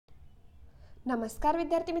नमस्कार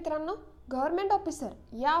विद्यार्थी मित्रांनो, गव्हर्नमेंट ऑफिसर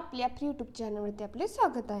या आपल्या यूट्यूब चॅनलवरती आपले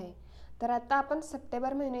स्वागत आहे। तर आता आपण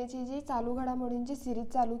सप्टेंबर महिन्याची जी चालू घडामोडींची सिरीज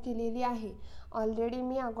चालू केलेली आहे। ऑलरेडी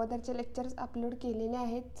मी अगोदरचे लेक्चर्स अपलोड केलेले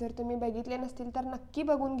आहेत। जर तुम्ही बघितले नसतील तर नक्की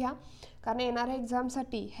बघून घ्या, कारण येणाऱ्या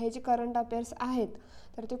एक्झामसाठी हे जे करंट अफेअर्स आहेत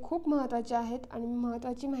तर ते खूप महत्त्वाचे आहेत आणि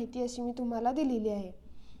महत्त्वाची माहिती अशी मी तुम्हाला दिलेली आहे।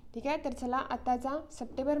 ठीक आहे, तर चला आताचा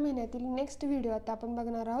सप्टेंबर महिन्यातील नेक्स्ट व्हिडिओ आता आपण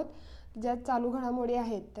बघणार आहोत। ज्या चालू घडामोडी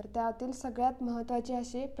आहेत तर त्यातील सगळ्यात महत्त्वाचे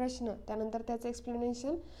असे प्रश्न, त्यानंतर त्याचं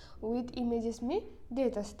एक्सप्लेनेशन विथ इमेजेस मी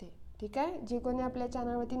देत असते। ठीक आहे, जे कोणी आपल्या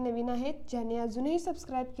चॅनलवरती नवीन आहेत, ज्यांनी अजूनही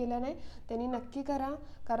सबस्क्राईब केलं नाही त्यांनी नक्की करा,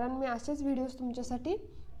 कारण मी असेच व्हिडिओज तुमच्यासाठी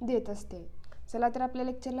देत असते। चला तर आपल्या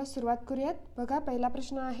लेक्चरला सुरुवात करूयात। बघा, पहिला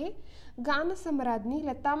प्रश्न आहे, गान सम्राज्ञी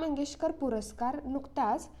लता मंगेशकर पुरस्कार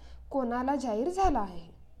नुकताच कोणाला जाहीर झाला आहे?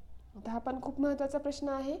 आता हा पण खूप महत्त्वाचा प्रश्न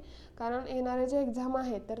आहे, कारण येणारे जे एक्झाम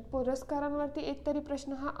आहे तर पुरस्कारांवरती एक तरी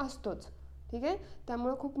प्रश्न हा असतोच। ठीक आहे,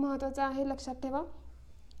 त्यामुळे खूप महत्त्वाचा आहे, लक्षात ठेवा।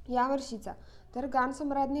 यावर्षीचा तर गान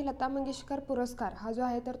सम्राज्ञी लता मंगेशकर पुरस्कार हा जो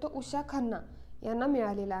आहे तर तो उषा खन्ना यांना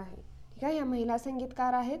मिळालेला आहे। ठीक आहे, या महिला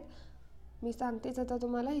संगीतकार आहेत। मी सांगतेच आता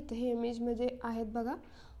तुम्हाला, इथे हे इमेजमध्ये आहेत बघा,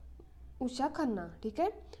 उषा खन्ना। ठीक आहे,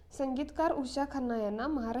 संगीतकार उषा खन्ना यांना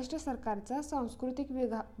महाराष्ट्र सरकारचा सांस्कृतिक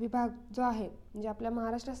विभाग जो आहे, म्हणजे आपल्या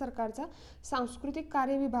महाराष्ट्र सरकारचा सांस्कृतिक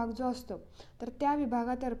कार्य विभाग जो असतो तर त्या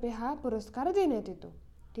विभागातर्फे हा पुरस्कार देण्यात येतो।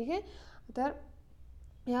 ठीक आहे, तर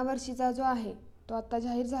या वर्षीचा जो आहे तो आता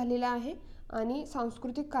जाहीर झालेला आहे आणि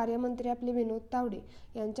सांस्कृतिक कार्यमंत्री आपले विनोद तावडे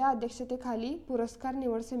यांच्या अध्यक्षतेखाली पुरस्कार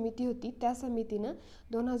निवड समिती होती। त्या समितीनं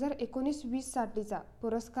 2019-20 साठीचा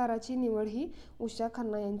पुरस्काराची निवड ही उषा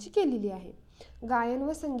खन्ना यांची केलेली आहे। गायन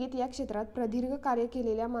व संगीत या क्षेत्रात प्रदीर्घ कार्य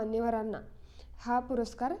केलेल्या मान्यवरांना हा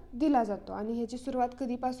पुरस्कार दिला जातो आणि ह्याची सुरुवात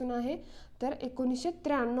कधीपासून आहे तर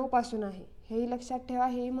 1993 पासून आहे। हेही लक्षात ठेवा,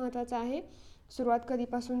 हेही महत्त्वाचं आहे, सुरुवात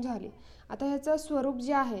कधीपासून झाली। आता ह्याचं स्वरूप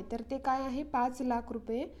जे आहे तर ते काय आहे, 5 लाख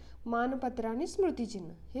रुपये मानपत्र आणि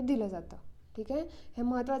स्मृतिचिन्ह हे दिलं जातं। ठीक आहे, हे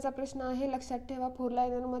महत्त्वाचा प्रश्न आहे, लक्षात ठेवा। 4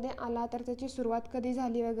 लाइनरमध्ये आला तर त्याची सुरुवात कधी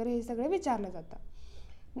झाली वगैरे हे सगळे विचारलं जातं।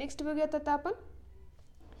 नेक्स्ट बघूयात आता आपण,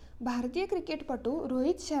 भारतीय क्रिकेटपटू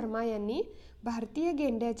रोहित शर्मा यांनी भारतीय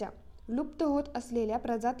गेंड्याच्या लुप्त होत असलेल्या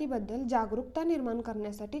प्रजातीबद्दल जागरूकता निर्माण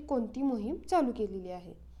करण्यासाठी कोणती मोहीम चालू केलेली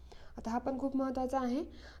आहे? आता हा पण खूप महत्त्वाचा आहे,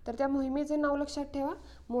 तर त्या मोहिमेचे नाव लक्षात ठेवा,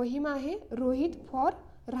 मोहीम आहे रोहित फॉर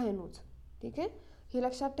रायनोज। ठीक आहे, हे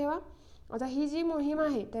लक्षात ठेवा। आता ही जी मोहीम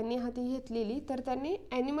आहे त्यांनी हाती घेतलेली, तर त्यांनी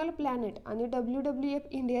ॲनिमल प्लॅनेट आणि WWF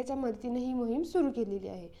इंडियाच्या मदतीने ही मोहीम सुरू केलेली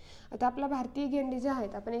आहे। आता आपला भारतीय गेंडे जे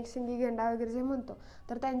आहेत, आपण एकशिंगी गेंडा वगैरे जे म्हणतो,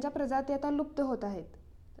 तर त्यांच्या प्रजाती आता लुप्त होत आहेत,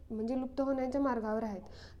 म्हणजे लुप्त होण्याच्या मार्गावर आहेत।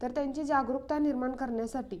 तर त्यांची जागरूकता निर्माण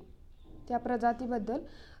करण्यासाठी त्या प्रजातीबद्दल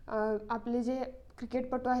आपले जे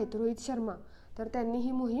क्रिकेटपटू आहेत रोहित शर्मा, तर त्यांनी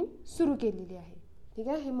ही मोहीम सुरू केलेली आहे। ठीक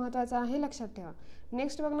आहे, हे महत्त्वाचं आहे, लक्षात ठेवा।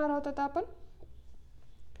 नेक्स्ट बघणार आहोत आता आपण,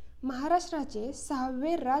 महाराष्ट्राचे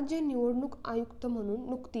 6वे राज्य निवडणूक आयुक्त म्हणून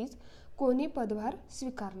नुकतीच कोणी पदभार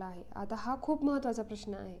स्वीकारला आहे? आता हा खूप महत्त्वाचा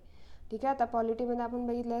प्रश्न आहे। ठीक आहे, आता पॉलिटीमध्ये आपण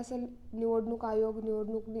बघितलं असेल, निवडणूक आयोग,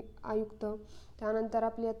 निवडणूक आयुक्त, त्यानंतर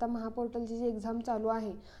आपली आता महापोर्टलची जी एक्झाम चालू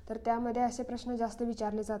आहे तर त्यामध्ये असे प्रश्न जास्त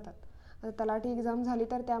विचारले जातात। आता तलाठी एक्झाम झाली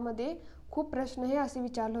तर त्यामध्ये खूप प्रश्न हे असे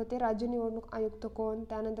विचारले होते, राज्य निवडणूक आयुक्त कोण,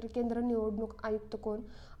 त्यानंतर केंद्र निवडणूक आयुक्त कोण,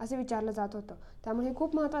 असे विचारलं जात होतं। त्यामुळे हे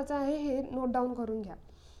खूप महत्त्वाचं आहे, हे नोट डाऊन करून घ्या।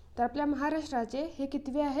 तर आपल्या महाराष्ट्राचे हे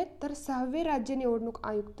कितवे आहेत तर 6वे राज्य निवडणूक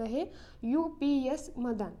आयुक्त हे UPS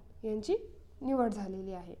मदान यांची निवड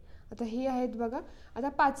झालेली आहे। आता हे आहेत बघा। आता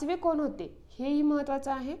 5वे कोण होते हेही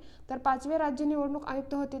महत्त्वाचं आहे, तर 5वे राज्य निवडणूक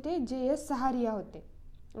आयुक्त होते ते JS सहारिया होते।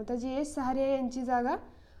 आता JS सहारिया यांची जागा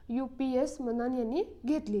UPS मदान यांनी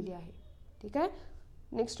घेतलेली आहे। ठीक आहे,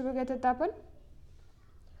 नेक्स्ट बघूयात आता आपण,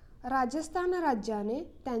 राजस्थान राज्याने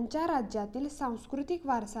त्यांच्या राज्यातील सांस्कृतिक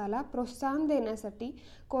वारसाला प्रोत्साहन देण्यासाठी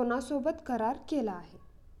कोणासोबत करार केला आहे?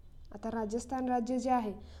 आता राजस्थान राज्य जे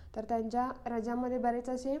आहे तर त्यांच्या राज्यामध्ये बरेच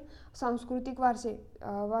असे सांस्कृतिक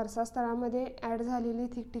वारसा स्थळामध्ये ॲड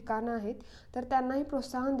झालेली ठिकाणं आहेत, तर त्यांनाही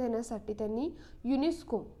प्रोत्साहन देण्यासाठी त्यांनी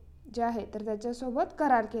युनेस्को जे आहे तर त्याच्यासोबत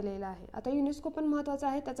करार केलेला आहे। आता युनेस्को पण महत्त्वाचा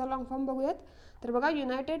आहे, त्याचा लॉंग फॉर्म बघूयात। तर बघा,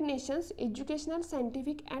 United nations educational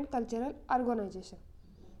scientific and cultural organisation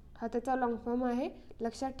हा त्याचा लॉंग फॉर्म आहे,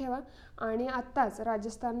 लक्षात ठेवा। आणि आत्ताच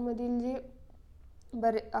राजस्थानमधील जे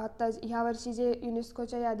आता ह्या वर्षी जे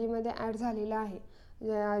युनेस्कोच्या यादीमध्ये ॲड झालेलं आहे,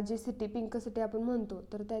 जी सिटी पिंक सिटी आपण म्हणतो,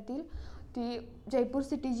 तर त्यातील ती जयपूर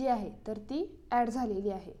सिटी जी आहे तर ती ॲड झालेली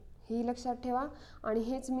आहे, ही लक्षात ठेवा। आणि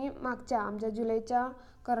हेच मी मागच्या आमच्या जुलैच्या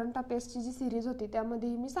करंट अफेअर्सची जी सिरीज होती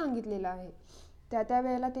त्यामध्येही मी सांगितलेलं आहे। त्या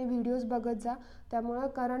वेळेला ते व्हिडिओज बघत जा, त्यामुळं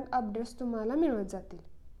करंट अपडेट्स तुम्हाला मिळत जातील।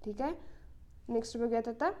 ठीक आहे, नेक्स्ट बघूयात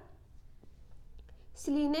आता,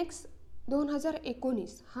 स्लिनेक्स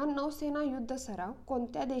 2019 हा नौसेना युद्ध सराव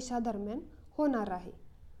कोणत्या देशादरम्यान होणार आहे?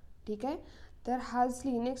 ठीक आहे, तर हा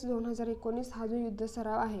स्लीनेक्स 2019 हा जो युद्ध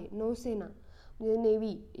सराव आहे नौसेना म्हणजे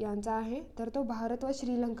नेव्ही यांचा आहे, तर तो भारत व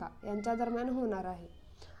श्रीलंका यांच्या दरम्यान होणार आहे.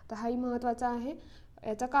 तर हाही महत्त्वाचा आहे.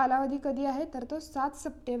 याचा कालावधी कधी आहे, तर तो 7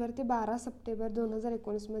 सप्टेंबर ते 12 सप्टेंबर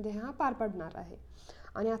 2019 हा पार पडणार आहे.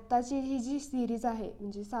 आणि आत्ताची ही जी सिरीज आहे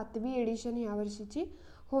म्हणजे 7वी एडिशन यावर्षीची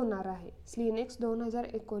होणार आहे. स्लीनेक्स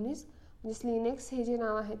 2019 म्हणजे स्लीनेक्स हे जे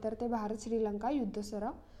नाव आहे तर ते भारत श्रीलंका युद्ध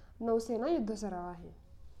सराव नौसेना युद्ध सराव आहे.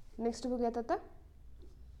 नेक्स्ट बघूयात आता.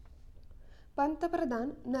 पंतप्रधान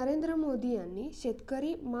नरेंद्र मोदी यांनी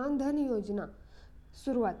शेतकरी मानधन योजना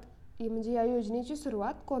सुरुवात म्हणजे या योजनेची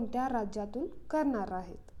सुरुवात कोणत्या राज्यातून करणार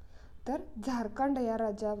आहेत? तर झारखंड या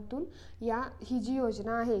राज्यातून ही जी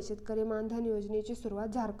योजना आहे शेतकरी मानधन योजनेची सुरुवात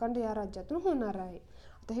झारखंड या राज्यातून होणार आहे.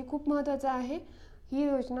 आता हे खूप महत्त्वाचं आहे. ही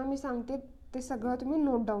योजना मी सांगते ते सगळं तुम्ही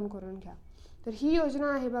नोट डाऊन करून घ्या. तर ही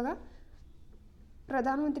योजना आहे बघा,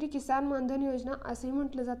 प्रधानमंत्री किसान मानधन योजना असेही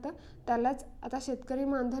म्हटलं जातं, त्यालाच आता शेतकरी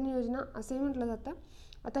मानधन योजना असेही म्हटलं जातं.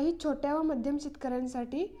 आता ही छोट्या व मध्यम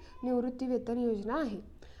शेतकऱ्यांसाठी निवृत्ती वेतन योजना आहे.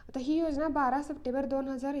 आता ही योजना 12 सप्टेंबर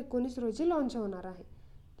 2019 रोजी लॉन्च होणार आहे.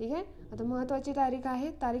 ठीक आहे, आता महत्त्वाची तारीख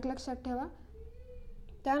आहे, तारीख लक्षात ठेवा.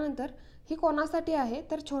 त्यानंतर ही कोणासाठी आहे,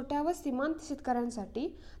 तर छोट्या व सीमांत शेतकऱ्यांसाठी.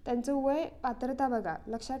 त्यांचं वय पात्रता बघा,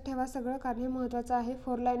 लक्षात ठेवा सगळं, कारण हे महत्त्वाचं आहे.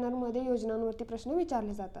 4 लायनरमध्ये योजनांवरती प्रश्न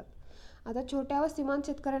विचारले जातात. आता छोट्या व सीमांत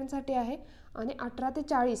शेतकऱ्यांसाठी आहे आणि 18 ते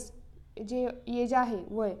 40 जे एज आहे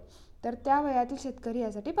वय, तर त्या वयातील शेतकरी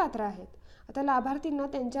यासाठी पात्र आहेत. आता लाभार्थींना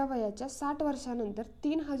त्यांच्या वयाच्या 60 वर्षानंतर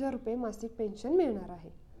 3000 रुपये मासिक पेन्शन मिळणार आहे.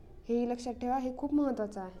 हेही लक्षात ठेवा, हे खूप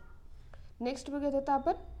महत्त्वाचं आहे. नेक्स्ट बघूयात आता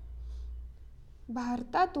आपण.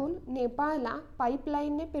 भारतातून नेपाळला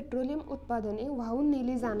पाईपलाईनने पेट्रोलियम उत्पादने वाहून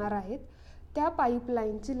नेली जाणार आहेत. त्या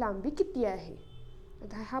पाईपलाईनची लांबी किती आहे?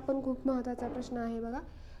 आता हा पण खूप महत्त्वाचा प्रश्न आहे बघा.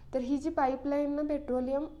 तर ही जी पाईपलाईन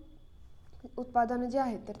पेट्रोलियम उत्पादनं जी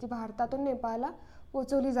आहेत तर ती भारतातून नेपाळला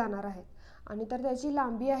पोचवली जाणार आहेत आणि तर त्याची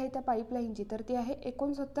लांबी आहे त्या पाईपलाईनची तर ती आहे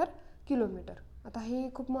 69 किलोमीटर. आता हे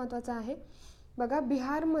खूप महत्त्वाचं आहे बघा.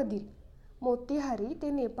 बिहारमधील मोतीहारी ते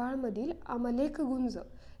नेपाळमधील अमलेखगुंज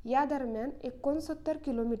या दरम्यान 69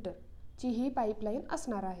 किलोमीटरची ही पाईपलाईन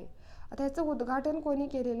असणार आहे. आता याचं उद्घाटन कोणी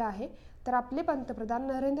केलेलं आहे, तर आपले पंतप्रधान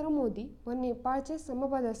नरेंद्र मोदी व नेपाळचे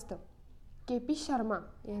समपदस्थ KP शर्मा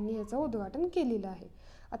यांनी याचं उद्घाटन केलेलं आहे.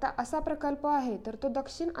 आता असा प्रकल्प आहे तर तो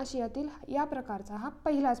दक्षिण आशियातील या प्रकारचा हा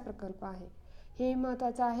पहिलाच प्रकल्प आहे. हे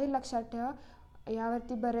महत्त्वाचं आहे, लक्षात ठेवा.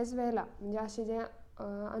 यावरती बरेच वेळेला म्हणजे असे जे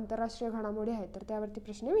आंतरराष्ट्रीय घडामोडी आहेत तर त्यावरती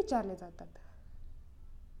प्रश्न विचारले जातात.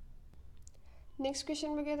 नेक्स्ट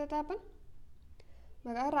क्वेश्चन बघूयात आता आपण.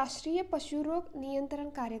 बघा, राष्ट्रीय पशुरोग नियंत्रण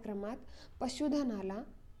कार्यक्रमात पशुधनाला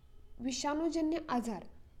विषाणूजन्य आजार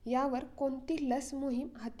यावर कोणती लस मोहीम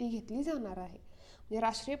हाती घेतली जाणार आहे? म्हणजे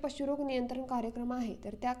राष्ट्रीय पशुरोग नियंत्रण कार्यक्रम आहे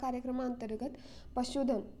तर त्या कार्यक्रमाअंतर्गत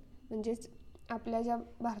पशुधन म्हणजेच आपल्या ज्या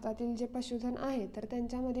भारतातील जे पशुधन आहे तर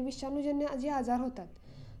त्यांच्यामध्ये विषाणूजन्य जे आजार होतात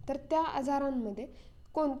तर त्या आजारांमध्ये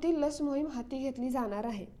कोणती लस मोहीम हाती घेतली जाणार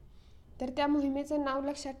आहे? तर त्या मोहिमेचं नाव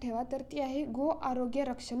लक्षात ठेवा, तर ती आहे गो आरोग्य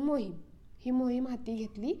रक्षण मोहीम. ही मोहीम हाती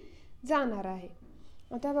घेतली जाणार आहे.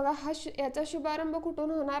 आता बघा, याचा शुभारंभ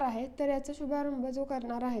कुठून होणार आहे, तर याचा शुभारंभ जो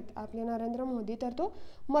करणार आहेत आपले नरेंद्र मोदी तर तो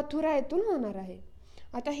मथुरा येथून होणार आहे.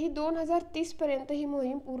 आता ही 2030 पर्यंत ही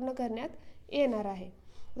मोहीम पूर्ण करण्यात येणार आहे.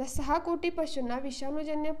 आता 6 कोटी पशूंना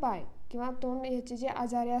विषाणूजन्य पाय किंवा तोंड याचे जे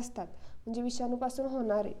आजारे असतात म्हणजे विषाणूपासून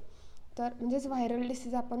होणारे तर म्हणजेच व्हायरल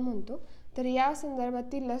डिसीज आपण म्हणतो, तर या संदर्भात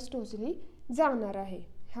ती लस टोचली जाणार आहे.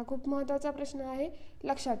 हा खूप महत्त्वाचा प्रश्न आहे,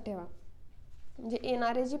 लक्षात ठेवा. म्हणजे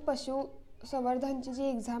येणारे जी पशु संवर्धनची जी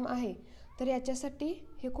एक्झाम आहे तर याच्यासाठी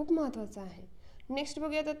हे खूप महत्त्वाचं आहे. नेक्स्ट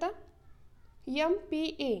बघूयात आता.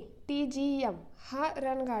 MPA-TGM हा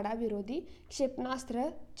रणगाडा विरोधी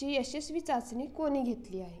क्षेपणास्त्राची यशस्वी चाचणी कोणी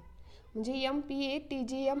घेतली आहे? म्हणजे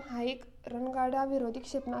MPA-TGM हा एक रणगाडा विरोधी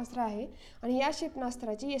क्षेपणास्त्र आहे आणि या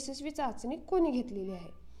क्षेपणास्त्राची यशस्वी चाचणी कोणी घेतलेली आहे?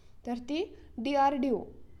 तर ती DRDO,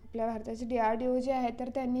 आपल्या भारताची DRDO जे आहे तर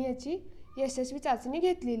त्यांनी याची यशस्वी चाचणी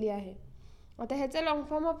घेतलेली आहे. आता ह्याचा लॉंग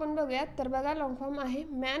फॉर्म आपण बघूयात. तर बघा, लॉंग फॉर्म आहे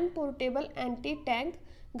man portable anti tank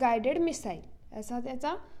guided missile, असा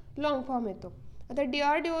त्याचा लॉंग फॉर्म येतो. आता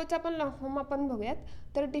DRDOचा पण लॉंग फॉर्म आपण बघूयात.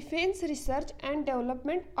 तर defence research and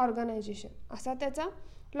development organisation असा त्याचा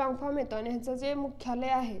लॉंग फॉर्म येतो आणि ह्याचं जे मुख्यालय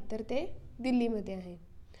आहे तर ते दिल्लीमध्ये आहे.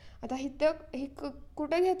 आता ही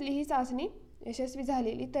कुठं घेतली ही चाचणी यशस्वी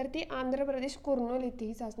झालेली, तर ती आंध्र प्रदेश कुर्नूल येथे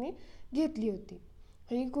ही चाचणी घेतली होती.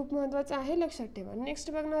 ही खूप महत्त्वाचं आहे, लक्षात ठेवा.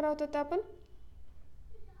 नेक्स्ट बघणार आहोत आता आपण.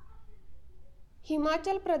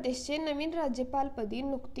 हिमाचल प्रदेशचे नवीन राज्यपालपदी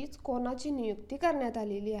नुकतीच कोणाची नियुक्ती करण्यात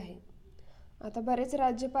आलेली आहे? आता बरेच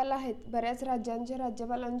राज्यपाल आहेत, बऱ्याच राज्यांच्या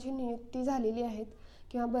राज्यपालांची नियुक्ती झालेली आहेत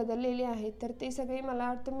किंवा बदललेली आहेत, तर ते सगळे मला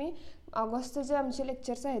वाटतं मी ऑगस्टचे आमचे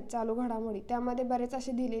लेक्चर्स आहेत चालू घडामोडी त्यामध्ये बरेच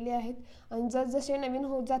असे दिलेले आहेत आणि जसजसे नवीन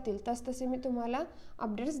होत जातील तसतसे मी तुम्हाला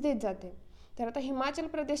अपडेट्स देत जाते. तर आता हिमाचल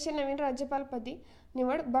प्रदेशचे नवीन राज्यपालपदी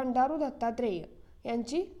निवड बंडारू दत्तात्रेय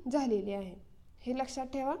यांची झालेली आहे. हे लक्षात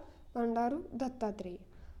ठेवा, बंडारू दत्तात्रेय.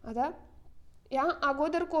 आता या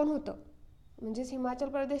अगोदर कोण होतं, म्हणजेच हिमाचल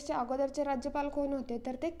प्रदेशचे अगोदरचे राज्यपाल कोण होते,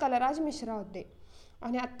 तर ते कलराज मिश्रा होते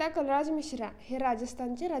आणि आत्ता कलराज मिश्रा हे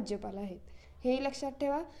राजस्थानचे राज्यपाल आहेत. हेही लक्षात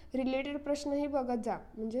ठेवा. रिलेटेड प्रश्नही बघत जा,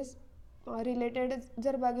 म्हणजेच रिलेटेड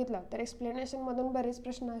जर बघितलं तर एक्सप्लेनेशनमधून बरेच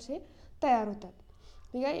प्रश्न असे तयार होतात.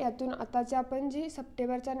 ठीक आहे. यातून आताचे आपण जी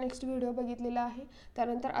सप्टेंबरचा नेक्स्ट व्हिडिओ बघितलेला आहे,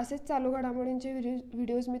 त्यानंतर असेच चालू घडामोडींचे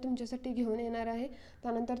व्हिडिओज मी तुमच्यासाठी घेऊन येणार आहे.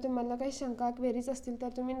 त्यानंतर तुम्हाला काही शंका क्वेरीज असतील तर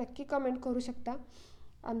तुम्ही नक्की कमेंट करू शकता.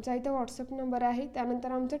 आमचा इथं व्हॉट्सअप नंबर आहे,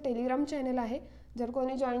 त्यानंतर आमचं टेलिग्राम चॅनल आहे. जर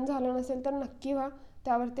कोणी जॉईन झालं नसेल तर नक्की व्हा,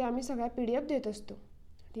 त्यावरती आम्ही सगळ्या PDF देत असतो.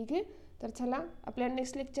 ठीक आहे. तर चला आपल्या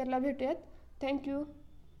नेक्स्ट लेक्चरला भेटूयात. थँक्यू.